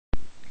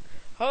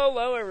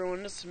Hello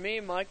everyone, this is me,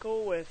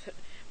 Michael, with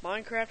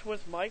Minecraft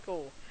with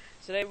Michael.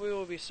 Today we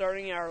will be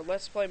starting our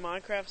Let's Play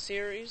Minecraft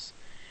series,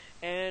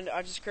 and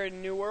I just created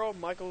a new world,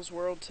 Michael's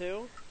World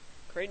 2.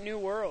 Create new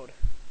world.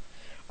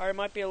 Alright, it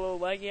might be a little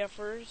laggy at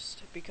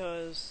first,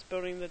 because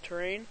building the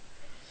terrain.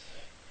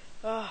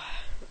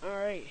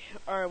 Alright,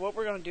 what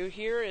we're going to do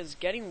here is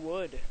getting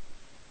wood.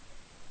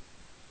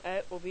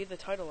 That will be the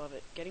title of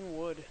it, getting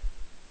wood.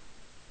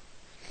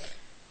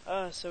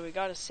 So we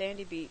got a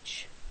sandy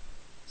beach.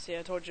 See,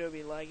 I told you it would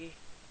be laggy.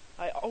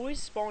 I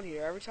always spawn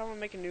here every time I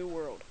make a new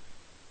world.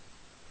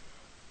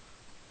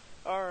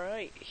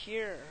 Alright,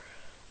 here.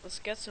 Let's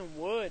get some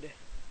wood.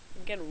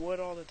 I'm getting wood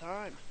all the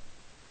time.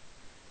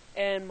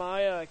 And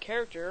my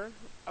character,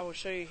 I will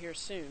show you here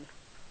soon.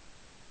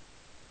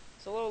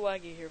 It's a little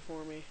laggy here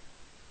for me.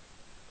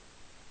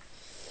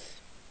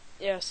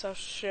 Yes, I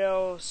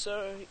shall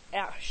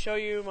show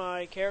you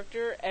my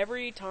character.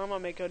 Every time I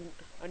make a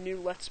new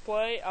Let's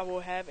Play, I will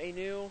have a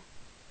new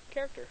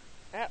character.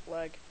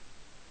 Lag.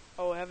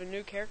 I will have a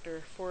new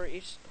character for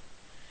each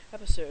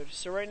episode.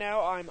 So right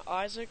now I'm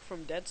Isaac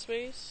from Dead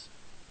Space,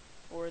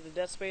 or the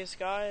Dead Space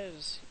guy,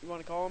 as you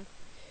want to call him.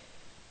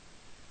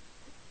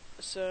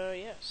 So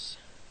yes.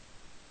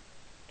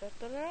 Da,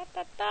 da, da,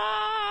 da,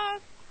 da.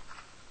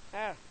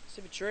 Ah,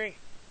 stupid tree.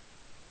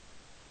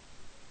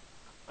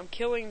 I'm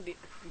killing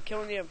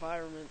the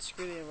environment.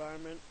 Screw the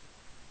environment.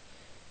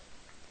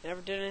 Never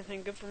did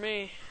anything good for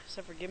me,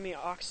 except for give me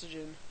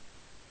oxygen.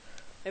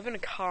 Leave in the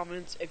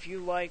comments if you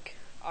like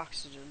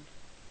oxygen.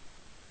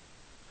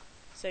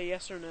 Say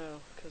yes or no,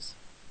 cause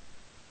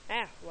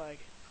lag.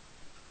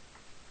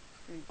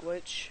 And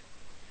glitch.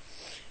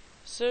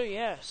 So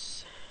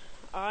yes,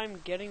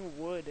 I'm getting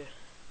wood.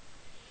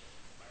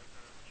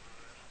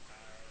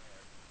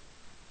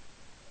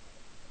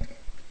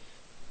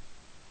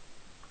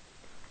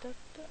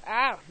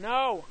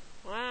 No!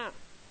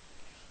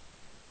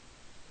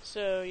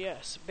 So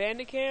yes,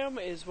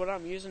 Bandicam is what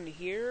I'm using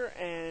here,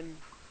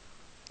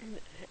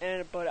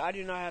 but I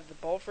do not have the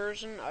bulk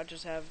version. I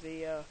just have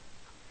the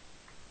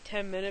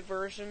 10-minute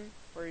version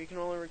where you can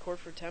only record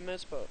for 10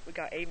 minutes, but we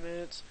got 8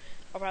 minutes.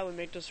 I'll probably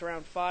make this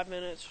around 5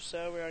 minutes or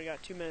so. We already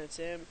got 2 minutes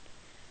in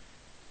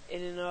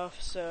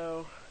enough,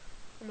 so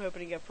I'm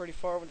hoping to get pretty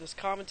far with this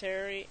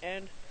commentary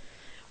and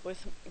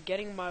with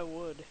getting my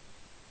wood,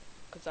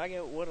 because I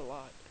get wood a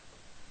lot.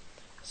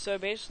 So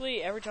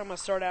basically, every time I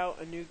start out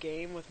a new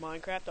game with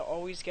Minecraft, I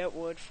always get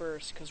wood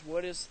first, because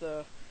wood is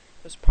the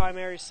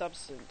primary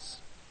substance.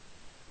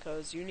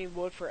 Because you need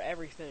wood for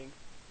everything.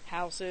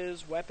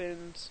 Houses,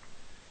 weapons,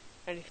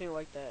 anything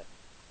like that.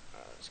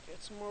 Let's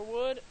get some more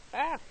wood.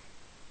 I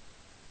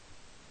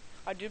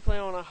do play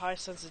on a high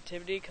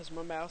sensitivity, because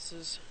my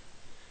mouse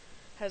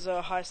has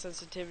a high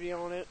sensitivity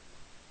on it.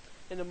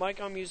 And the mic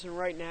I'm using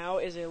right now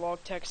is a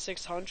Logitech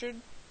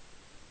 600.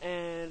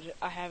 And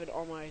I have it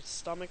on my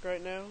stomach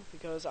right now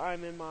because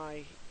I'm in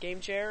my game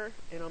chair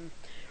and I'm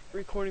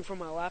recording from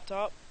my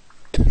laptop.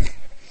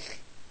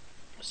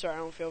 Sorry, I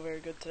don't feel very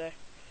good today.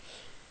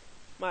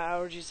 My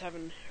allergies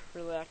haven't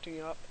really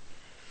acting up.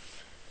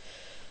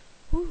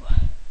 Whew.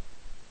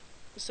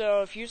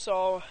 So if you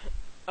saw,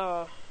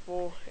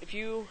 if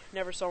you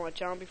never saw my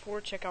channel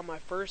before, check out my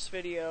first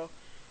video,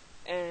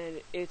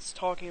 and it's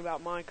talking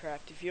about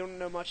Minecraft. If you don't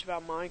know much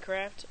about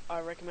Minecraft, I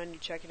recommend you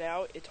check it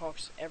out. It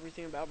talks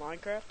everything about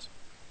Minecraft.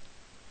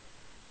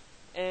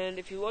 And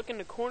if you look in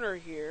the corner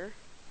here,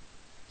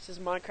 it says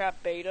Minecraft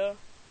Beta.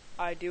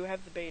 I do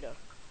have the beta.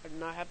 I do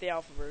not have the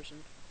alpha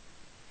version.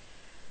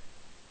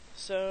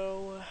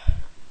 So,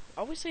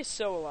 I always say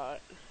so a lot.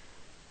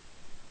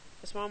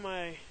 That's one of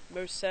my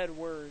most said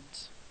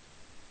words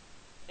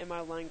in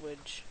my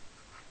language.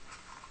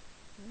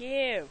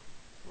 Yeah.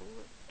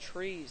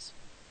 Trees.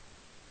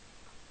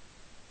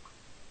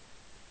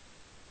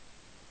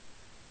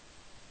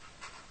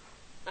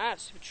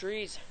 Stupid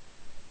trees.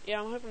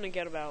 Yeah, I'm hoping to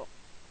get about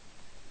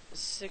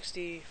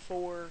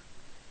 64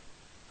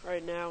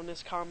 right now in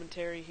this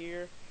commentary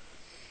here.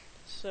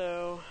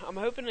 So, I'm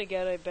hoping to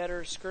get a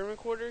better screen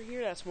recorder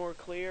here that's more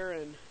clear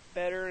and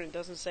better, and it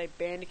doesn't say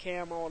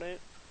Bandicam on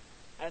it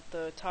at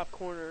the top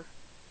corner,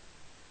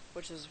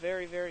 which is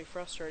very, very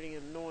frustrating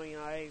and annoying.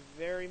 I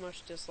very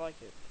much dislike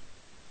it.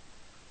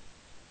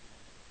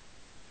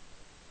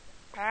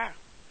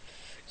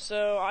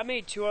 So I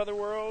made 2 other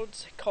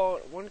worlds,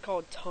 one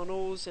called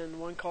Tunnels and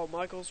one called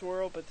Michael's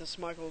World, but this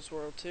Michael's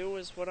World 2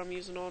 is what I'm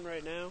using on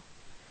right now.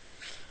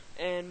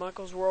 And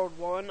Michael's World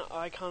 1,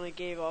 I kind of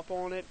gave up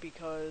on it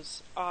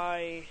because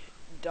I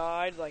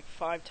died like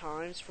 5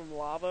 times from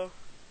lava.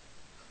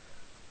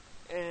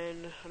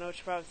 And I know what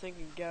you're probably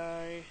thinking,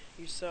 guy,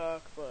 you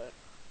suck, but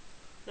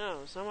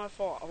no, it's not my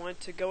fault. I went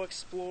to go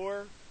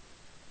explore,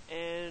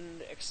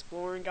 and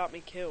exploring got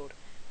me killed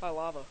by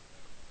lava.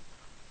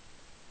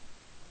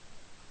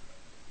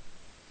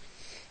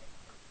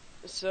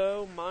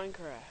 So,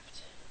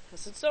 Minecraft. I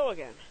said so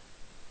again.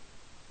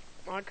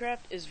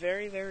 Minecraft is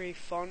very, very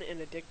fun and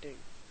addicting.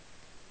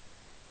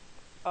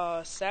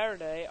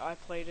 Saturday, I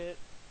played it.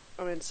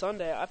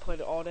 Sunday, I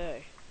played it all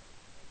day.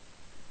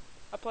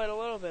 I played a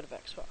little bit of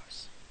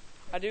Xbox.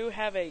 I do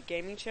have a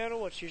gaming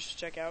channel which you should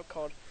check out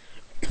called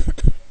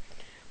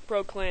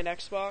Pro Clan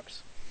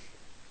Xbox.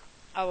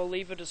 I will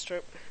leave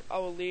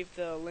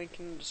the link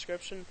in the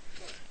description.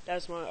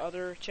 That's my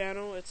other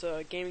channel. It's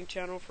a gaming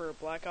channel for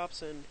Black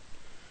Ops and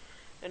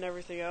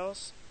everything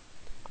else.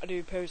 I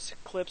do post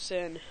clips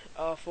and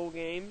full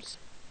games.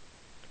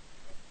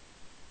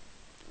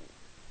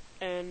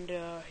 And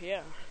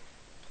yeah,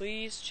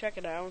 please check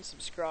it out and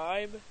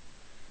subscribe.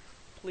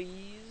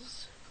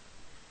 Please.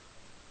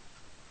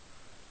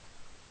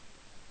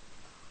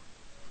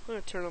 I'm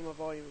gonna turn on the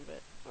volume a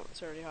bit. Oh,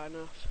 it's already high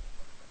enough.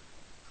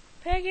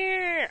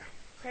 Peggy!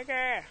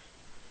 Peggy!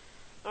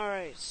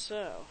 Alright,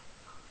 so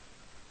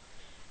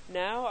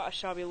now I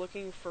shall be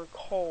looking for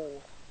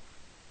coal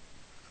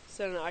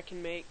so that I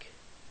can make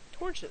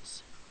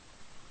torches.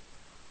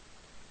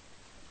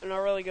 I'm not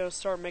really going to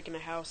start making a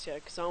house yet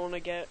because I want to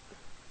get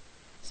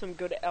some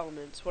good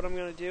elements. What I'm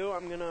going to do,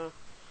 I'm going to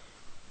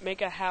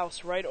make a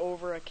house right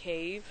over a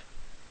cave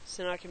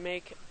so that I can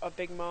make a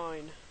big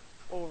mine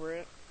over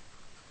it.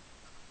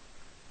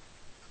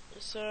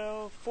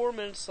 So, 4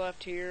 minutes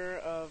left here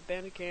of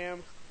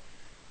Bandicam.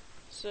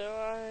 So,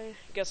 I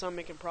guess I'm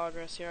making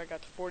progress here. I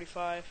got to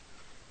 45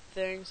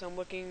 things. I'm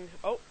looking...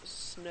 Oh,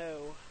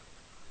 snow.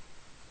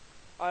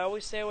 I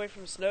always stay away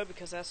from snow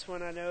because that's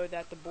when I know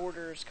that the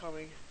border is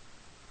coming.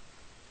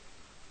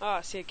 Ah,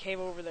 I see a cave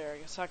over there. I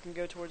guess I can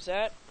go towards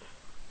that.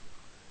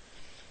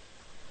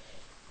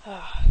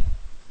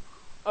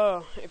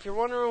 Oh, if you're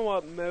wondering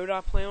what mode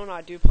I play on,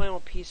 I do play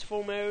on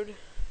peaceful mode.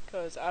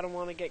 Because I don't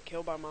want to get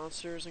killed by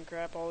monsters and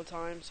crap all the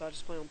time, so I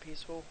just play on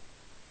peaceful.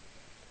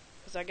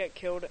 Because I get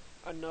killed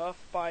enough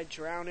by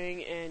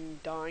drowning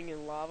and dying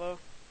in lava.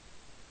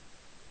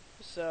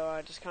 So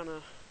I just kind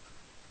of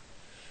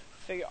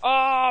figure...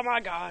 Oh my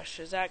gosh,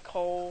 is that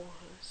coal?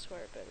 I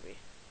swear it better be.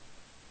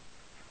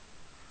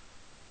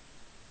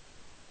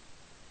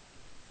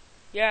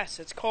 Yes,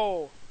 it's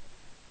coal.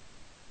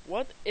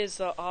 What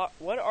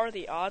are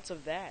the odds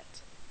of that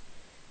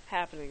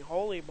happening?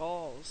 Holy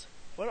balls.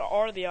 What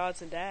are the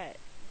odds in that?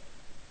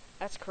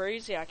 That's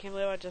crazy. I can't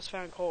believe I just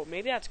found coal.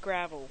 Maybe that's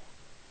gravel.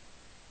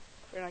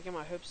 Better not get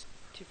my hopes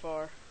too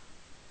far.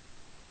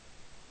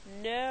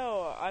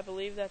 No, I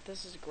believe that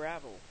this is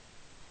gravel.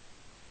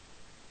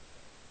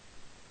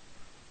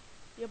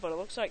 Yeah, but it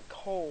looks like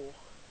coal.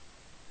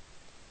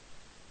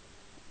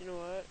 You know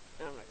what?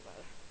 I'm not gonna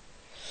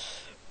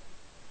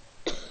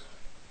bother.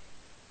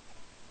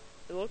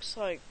 It looks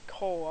like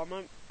coal.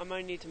 I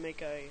might need to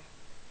make a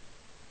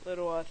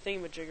little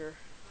thingamajigger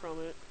from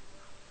it.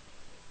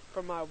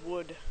 From my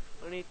wood.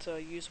 I need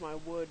to use my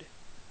wood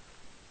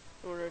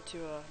in order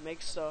to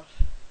make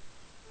stuff.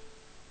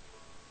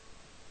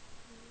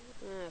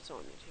 That's all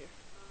I need here.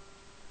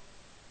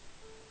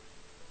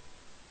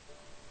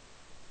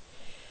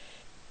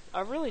 I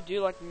really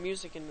do like the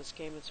music in this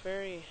game. It's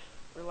very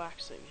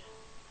relaxing.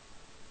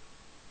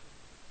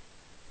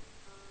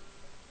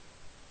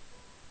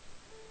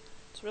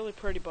 It's really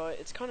pretty, but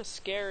it's kind of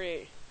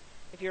scary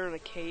if you're in a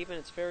cave and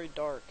it's very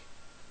dark.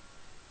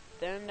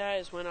 Then that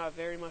is when I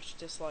very much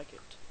dislike it.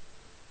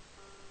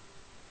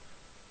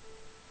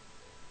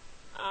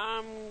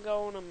 I'm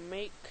gonna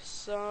make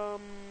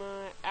some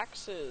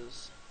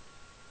axes.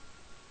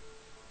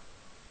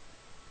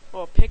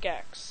 Well,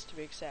 pickaxe to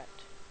be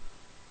exact.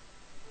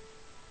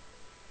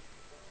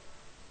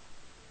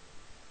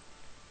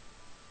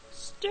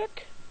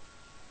 Stick.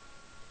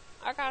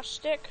 I got a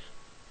stick.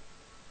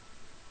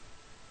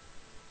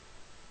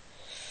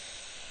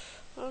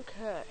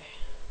 Okay.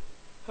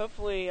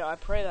 Hopefully, I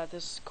pray that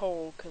this is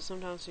coal, because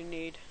sometimes you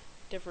need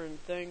different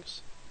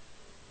things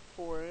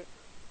for it.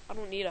 I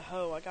don't need a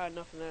hoe, I got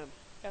enough of them.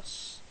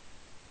 Yes.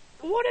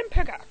 Wooden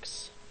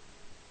pickaxe!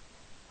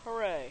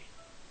 Hooray.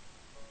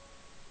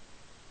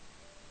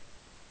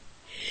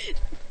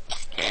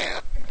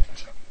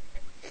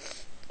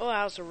 Oh,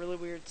 that was a really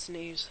weird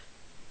sneeze.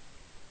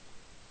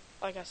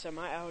 Like I said,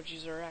 my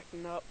allergies are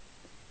acting up.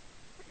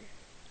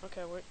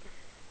 Okay, wait.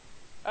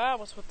 Ah,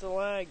 what's with the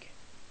lag?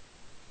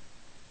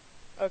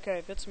 Okay,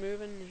 if it's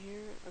moving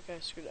here, okay,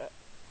 screw that.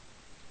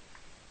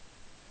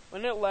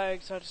 When it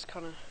lags, I just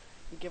kind of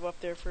give up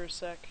there for a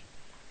sec.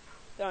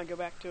 Then I go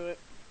back to it.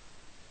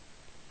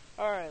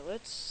 Alright,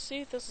 let's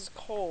see if this is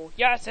coal.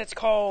 Yes, it's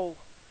coal!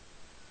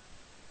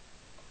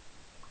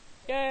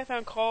 Yay, I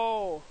found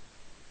coal!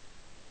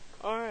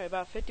 Alright,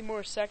 about 50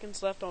 more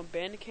seconds left on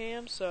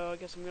Bandicam, so I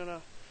guess I'm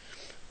gonna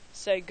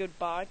say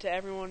goodbye to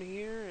everyone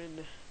here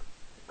and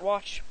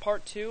watch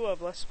part 2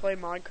 of Let's Play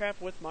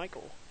Minecraft with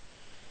Michael.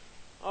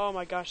 Oh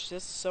my gosh,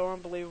 this is so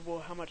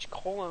unbelievable how much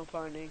coal I'm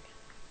finding.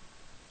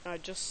 I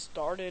just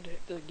started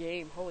the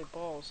game, holy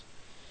balls.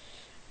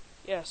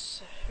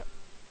 Yes,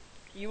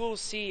 you will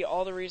see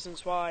all the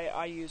reasons why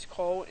I use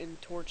coal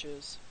and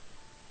torches.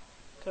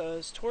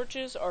 Because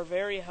torches are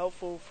very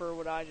helpful for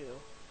what I do.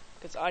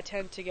 Because I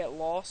tend to get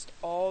lost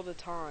all the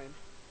time.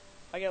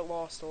 I get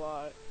lost a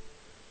lot.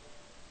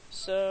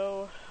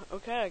 So,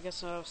 okay, I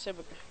guess I'll say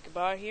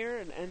goodbye here,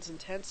 and it ends in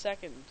 10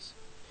 seconds.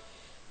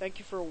 Thank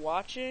you for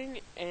watching,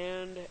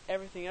 and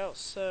everything else.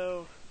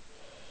 So,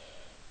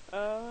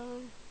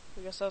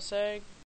 I guess I'll say